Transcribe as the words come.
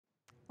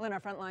Well, in our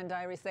Frontline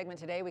Diaries segment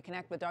today, we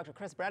connect with Dr.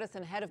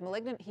 Bredeson, head of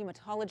malignant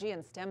hematology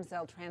and stem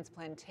cell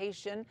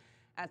transplantation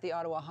at the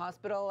Ottawa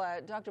Hospital.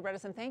 Dr.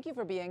 Bredeson, thank you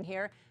for being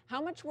here.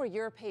 How much were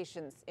your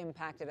patients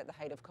impacted at the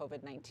height of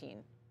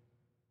COVID-19?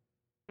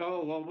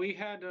 Oh, well, we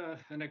had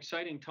an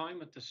exciting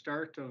time at the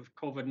start of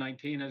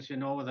COVID-19. As you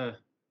know, the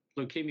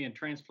leukemia and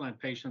transplant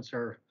patients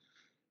are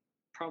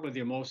probably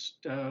the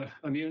most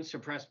immune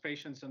suppressed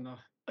patients in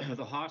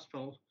the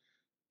hospital.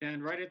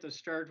 And right at the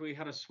start, we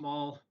had a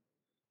small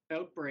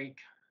outbreak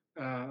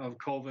of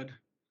COVID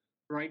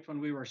right when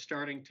we were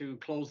starting to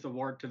close the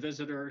ward to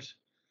visitors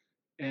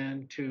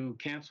and to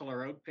cancel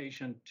our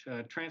outpatient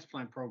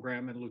transplant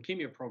program and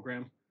leukemia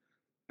program.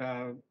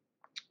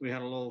 We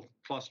had a little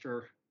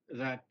cluster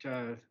that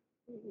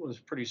was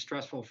pretty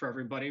stressful for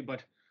everybody,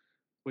 but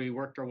we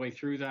worked our way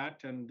through that,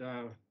 and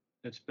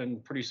it's been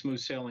pretty smooth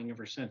sailing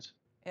ever since.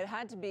 It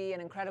had to be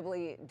an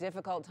incredibly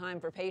difficult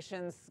time for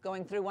patients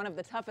going through one of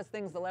the toughest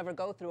things they'll ever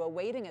go through,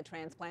 awaiting a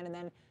transplant and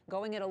then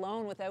going it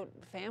alone without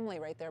family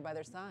right there by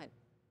their side.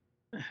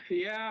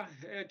 Yeah,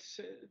 it's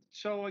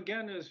so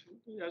again,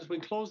 as we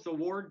close the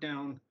ward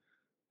down,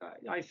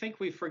 I think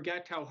we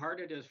forget how hard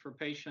it is for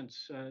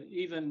patients,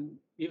 even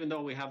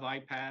though we have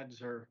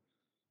iPads or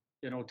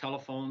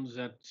telephones,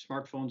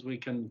 smartphones, we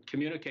can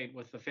communicate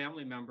with the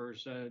family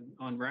members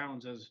on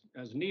rounds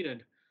as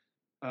needed.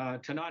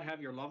 To not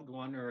have your loved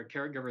one or a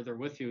caregiver there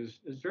with you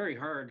is very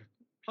hard.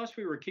 Plus,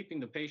 we were keeping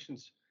the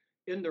patients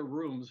in their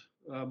rooms,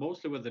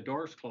 mostly with the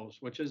doors closed,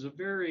 which is a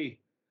very,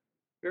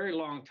 very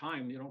long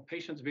time.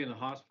 Patients be in the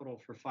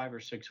hospital for 5 or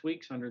 6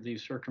 weeks under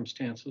these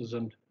circumstances,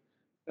 and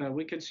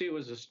we could see it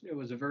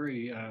was a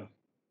very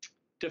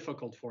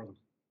difficult for them.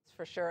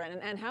 For sure.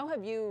 And how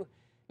have you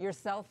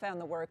yourself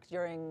found the work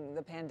during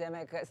the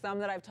pandemic? Some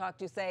that I've talked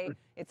to say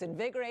it's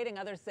invigorating.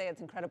 Others say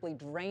it's incredibly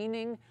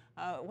draining.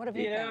 What have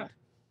you found?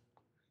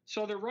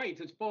 So they're right.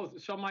 It's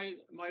both. So my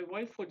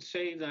wife would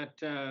say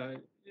that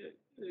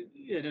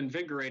it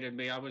invigorated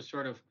me. I was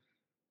sort of,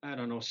 I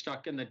don't know,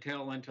 stuck in the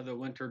tail end of the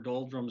winter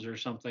doldrums or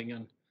something.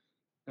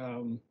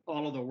 And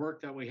all of the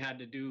work that we had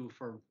to do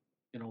for,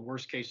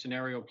 worst case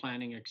scenario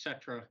planning, et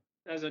cetera,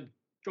 as it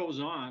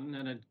goes on,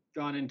 and it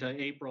gone into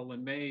April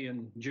and May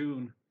and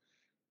June,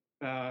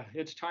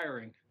 it's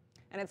tiring.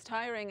 And it's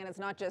tiring, and it's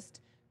not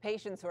just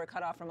patients who are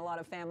cut off from a lot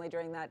of family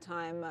during that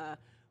time.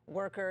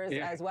 Workers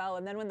as well.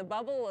 And then when the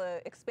bubble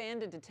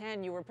expanded to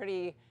 10, you were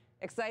pretty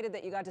excited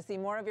that you got to see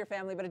more of your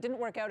family, but it didn't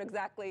work out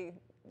exactly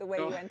the way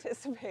you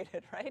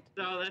anticipated, right?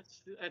 No,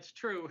 that's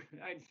true.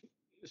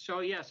 So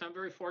yes, I'm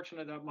very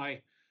fortunate that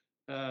my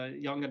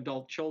young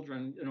adult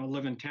children,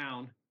 live in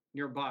town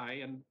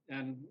nearby,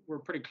 and we're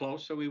pretty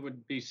close. So we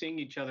would be seeing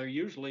each other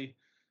usually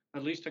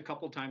at least a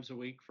couple times a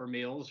week for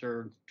meals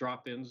or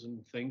drop-ins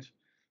and things.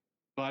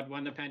 But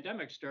when the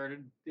pandemic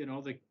started,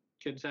 the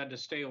kids had to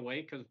stay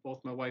away because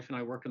both my wife and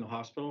I work in the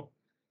hospital.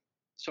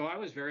 So I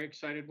was very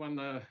excited when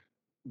the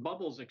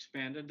bubbles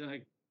expanded. And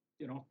I,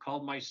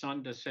 called my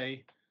son to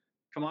say,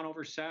 come on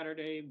over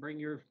Saturday, bring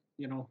your,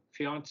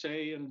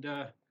 fiance, and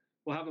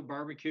we'll have a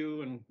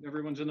barbecue, and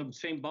everyone's in the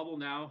same bubble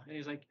now. And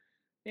he's like,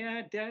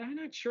 yeah, Dad, I'm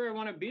not sure I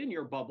want to be in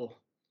your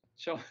bubble.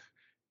 So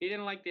he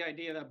didn't like the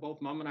idea that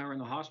both Mom and I were in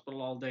the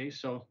hospital all day.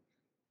 So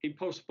he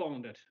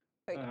postponed it.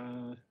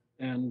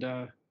 And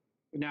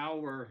now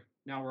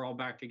we're all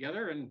back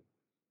together, and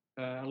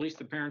at least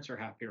the parents are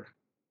happier.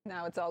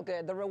 Now it's all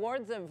good. The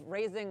rewards of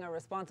raising a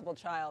responsible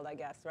child, I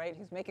guess, right?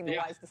 He's making the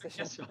wise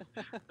decision.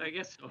 I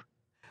guess so.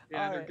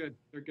 Yeah, they're good.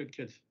 They're good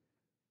kids.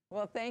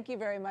 Well, thank you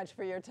very much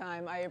for your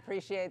time. I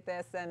appreciate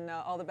this, and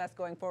all the best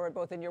going forward,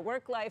 both in your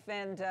work life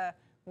and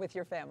with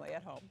your family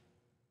at home.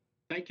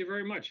 Thank you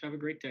very much. Have a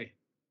great day.